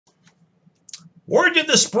Where did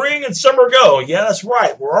the spring and summer go? Yeah, that's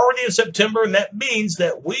right. We're already in September, and that means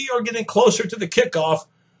that we are getting closer to the kickoff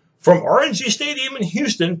from RNG Stadium in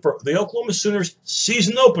Houston for the Oklahoma Sooners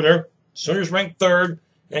season opener. Sooners ranked 3rd,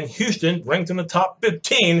 and Houston ranked in the top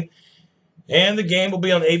 15. And the game will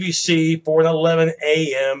be on A.A.C for an 11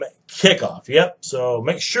 a.m. kickoff. Yep, so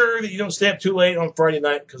make sure that you don't stay up too late on Friday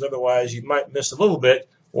night, because otherwise you might miss a little bit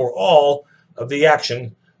or all of the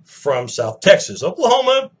action from South Texas.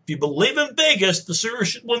 Oklahoma, if you believe in Vegas, the Sooners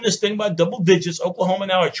should win this thing by double digits. Oklahoma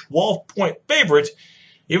now a 12-point favorite,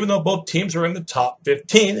 even though both teams are in the top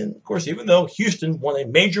 15. And, of course, even though Houston won a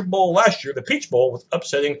major bowl last year, the Peach Bowl, with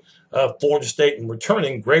upsetting Florida State and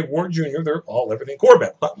returning Greg Ward Jr., their all-everything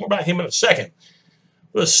quarterback. Talk more about him in a second.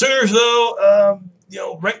 The Sooners, though,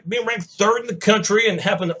 being ranked 3rd in the country and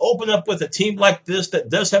having to open up with a team like this that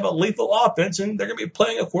does have a lethal offense, and they're going to be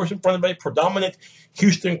playing, of course, in front of a predominant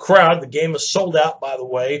Houston crowd. The game is sold out, by the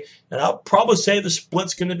way, and I'll probably say the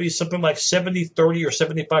split's going to be something like 70-30 or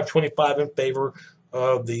 75-25 in favor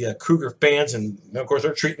of the Cougar fans. And, of course,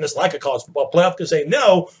 they're treating this like a college football playoff because they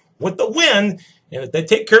know with the win, and if they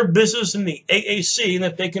take care of business in the A.A.C, and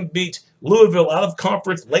if they can beat Louisville out of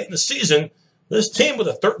conference late in the season, this team with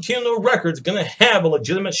a 13-0 record is going to have a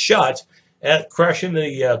legitimate shot at crashing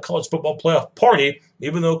the college football playoff party,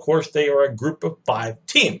 even though, of course, they are a group of 5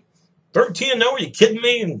 team. 13-0, are you kidding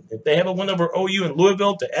me? And if they have a win over OU and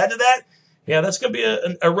Louisville to add to that, yeah, that's going to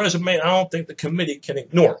be a resume I don't think the committee can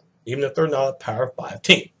ignore, even if they're not a Power 5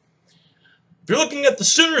 team. If you're looking at the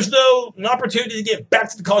Sooners, though, an opportunity to get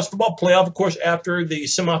back to the college football playoff, of course, after the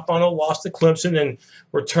semifinal loss to Clemson and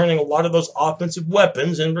returning a lot of those offensive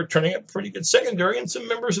weapons and returning a pretty good secondary and some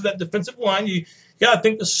members of that defensive line. You got to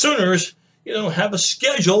think the Sooners, have a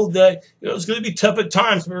schedule that, is going to be tough at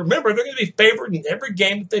times. But remember, they're going to be favored in every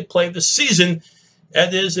game that they play this season.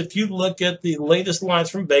 That is, if you look at the latest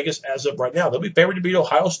lines from Vegas as of right now, they'll be favored to beat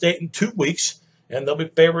Ohio State in 2 weeks. And they'll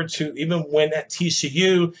be favored to even win at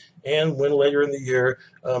T.C.U. and win later in the year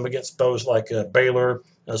against foes like Baylor,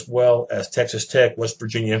 as well as Texas Tech, West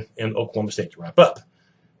Virginia, and Oklahoma State to wrap up.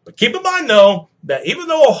 But keep in mind, though, that even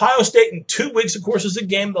though Ohio State in 2 weeks, of course, is a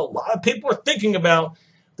game that a lot of people are thinking about,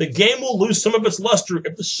 the game will lose some of its luster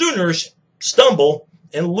if the Sooners stumble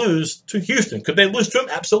and lose to Houston. Could they lose to them?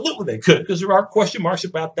 Absolutely they could, because there are question marks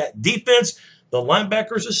about that defense, the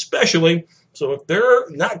linebackers especially. So if they're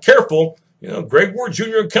not careful, Greg Ward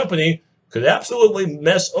Jr. and company could absolutely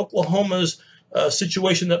mess Oklahoma's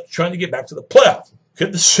situation up trying to get back to the playoff.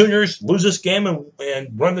 Could the Sooners lose this game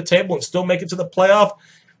and run the table and still make it to the playoff?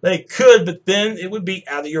 They could, but then it would be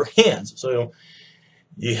out of your hands. So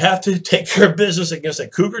you have to take care of business against a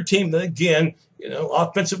Cougar team that, again,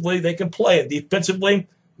 offensively they can play, and defensively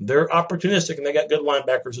they're opportunistic, and they got good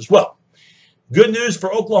linebackers as well. Good news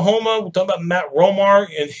for Oklahoma. We'll talk about Matt Romar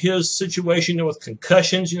and his situation with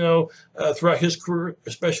concussions, throughout his career,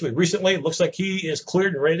 especially recently. It looks like he is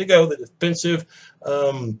cleared and ready to go.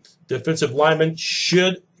 The defensive lineman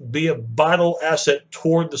should be a vital asset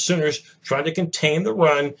toward the Sooners, trying to contain the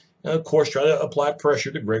run and, of course, try to apply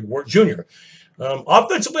pressure to Greg Ward Jr.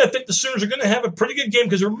 Offensively, I think the Sooners are going to have a pretty good game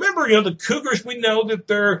because, remember, the Cougars, we know that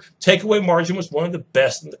their takeaway margin was one of the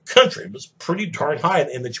best in the country. It was pretty darn high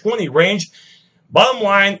in the 20 range. Bottom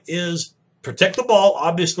line is protect the ball,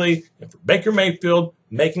 obviously, and for Baker Mayfield,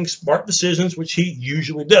 making smart decisions, which he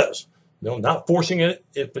usually does. Not forcing it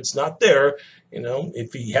if it's not there.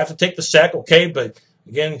 If you have to take the sack, okay. But,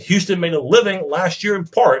 again, Houston made a living last year in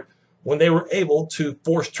part when they were able to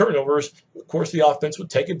force turnovers. Of course, the offense would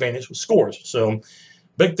take advantage with scores. So,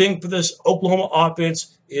 big thing for this Oklahoma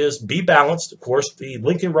offense is be balanced. Of course, the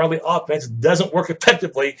Lincoln Riley offense doesn't work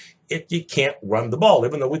effectively if you can't run the ball,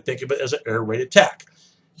 even though we think of it as an air raid attack.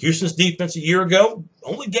 Houston's defense a year ago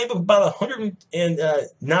only gave up about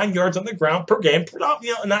 109 yards on the ground per game.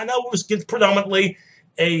 And I know it was predominantly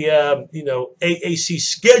a A.A.C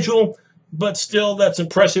schedule, but still that's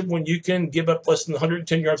impressive when you can give up less than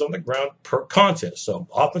 110 yards on the ground per contest. So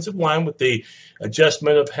offensive line with the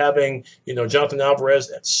adjustment of having, Jonathan Alvarez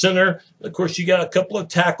at center. And of course, you got a couple of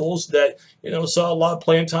tackles that, saw a lot of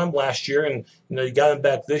playing time last year. And, you got him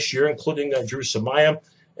back this year, including Drew Samaya.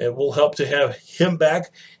 It will help to have him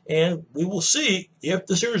back. And we will see if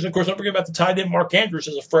the Sooners, of course, don't forget about the tight end Mark Andrews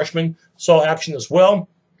as a freshman, saw action as well.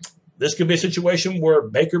 This could be a situation where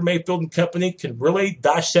Baker Mayfield and company can really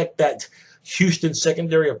dissect that Houston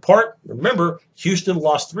secondary apart. Remember, Houston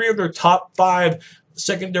lost 3 of their top 5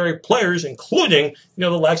 secondary players, including, the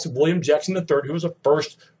likes of William Jackson III, who was a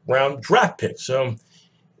first-round draft pick. So,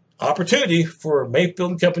 opportunity for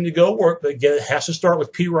Mayfield and company to go work. But again, it has to start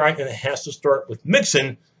with P. Ryan, and it has to start with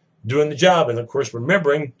Mixon doing the job. And, of course,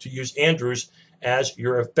 remembering to use Andrews as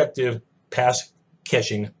your effective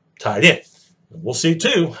pass-catching tight end. We'll see,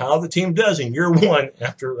 too, how the team does in year one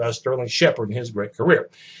after Sterling Shepard and his great career.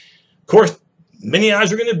 Of course, many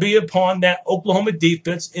eyes are going to be upon that Oklahoma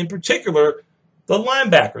defense, in particular, the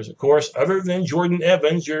linebackers. Of course, other than Jordan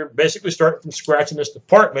Evans, you're basically starting from scratch in this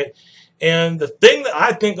department. And the thing that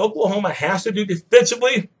I think Oklahoma has to do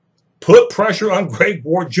defensively, put pressure on Greg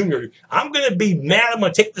Ward Jr. I'm going to be mad. I'm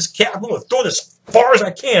going to take this cap. I'm going to throw it as far as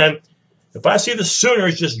I can if I see the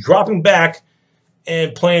Sooners just dropping back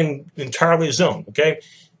and playing entirely zone, okay?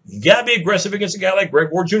 You got to be aggressive against a guy like Greg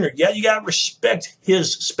Ward Jr. Yeah, you got to respect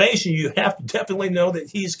his space, and you have to definitely know that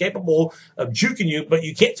he's capable of juking you, but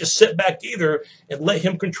you can't just sit back either and let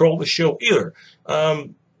him control the show either.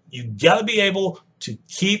 You got to be able to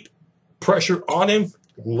keep pressure on him.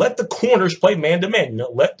 Let the corners play man-to-man.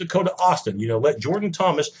 Let Dakota Austin, let Jordan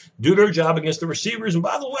Thomas do their job against the receivers. And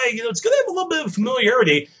by the way, it's going to have a little bit of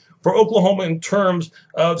familiarity for Oklahoma in terms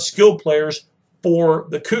of skill players for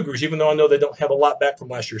the Cougars, even though I know they don't have a lot back from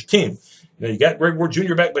last year's team. You got Greg Ward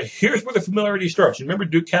Jr. back, but here's where the familiarity starts. You remember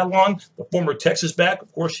Duke Catalon, the former Texas back?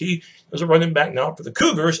 Of course, he is a running back now for the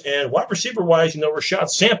Cougars. And wide receiver-wise, Rashad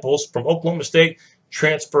Samples from Oklahoma State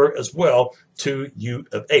transfer as well to U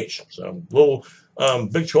of H. So a little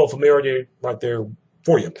Big 12 familiarity right there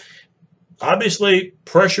for you. Obviously,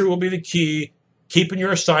 pressure will be the key, keeping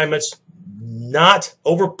your assignments, not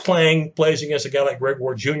overplaying plays against a guy like Greg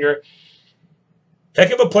Ward Jr.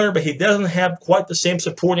 Heck of a player, but he doesn't have quite the same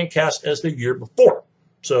supporting cast as the year before.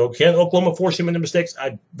 So can Oklahoma force him into mistakes?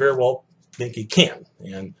 I very well think he can.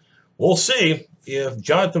 And we'll see if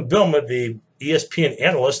Jonathan Vilma, the ESPN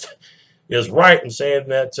analyst, is right in saying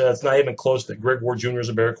that it's not even close that Greg Ward Jr. is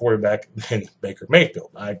a better quarterback than Baker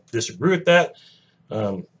Mayfield. I disagree with that.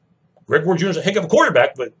 Greg Ward Jr. is a heck of a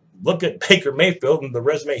quarterback, but look at Baker Mayfield and the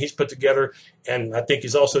resume he's put together, and I think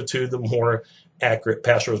he's also, too, the more accurate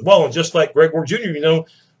passer as well. And just like Greg Ward Jr.,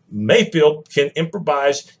 Mayfield can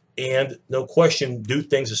improvise and, no question, do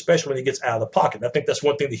things, especially when he gets out of the pocket. I think that's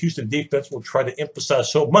one thing the Houston defense will try to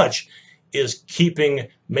emphasize so much is keeping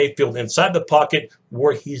Mayfield inside the pocket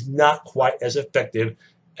where he's not quite as effective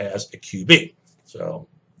as a QB. So,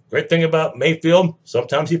 great thing about Mayfield,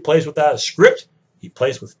 sometimes he plays without a script. He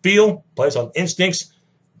plays with feel, plays on instincts.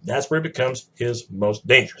 That's where he becomes his most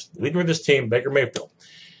dangerous. The leader of this team, Baker Mayfield.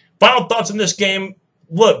 Final thoughts on this game.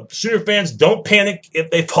 Look, Sooner fans, don't panic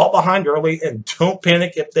if they fall behind early, and don't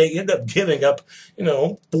panic if they end up giving up,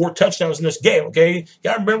 4 touchdowns in this game, okay? You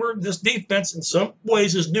got to remember, this defense in some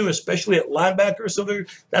ways is new, especially at linebacker, so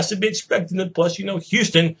that's to be expected. And plus,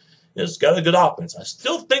 Houston has got a good offense. I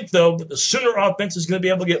still think, though, that the Sooner offense is going to be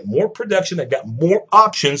able to get more production. They've got more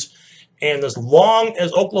options, and as long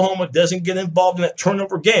as Oklahoma doesn't get involved in that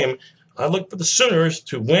turnover game, I look for the Sooners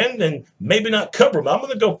to win and maybe not cover, but I'm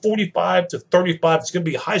going to go 45-35. It's going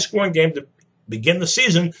to be a high-scoring game to begin the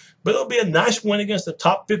season, but it'll be a nice win against the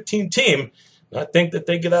top 15 team. And I think that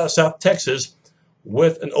they get out of South Texas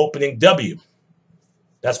with an opening W.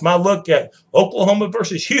 That's my look at Oklahoma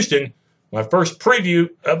versus Houston, my first preview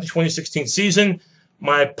of the 2016 season.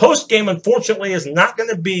 My post-game, unfortunately, is not going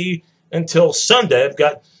to be until Sunday. I've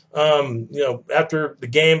got after the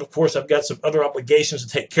game, of course, I've got some other obligations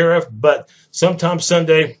to take care of, but sometime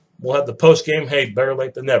Sunday, we'll have the post game. Hey, better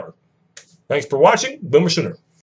late than never. Thanks for watching. Boomer Sooner.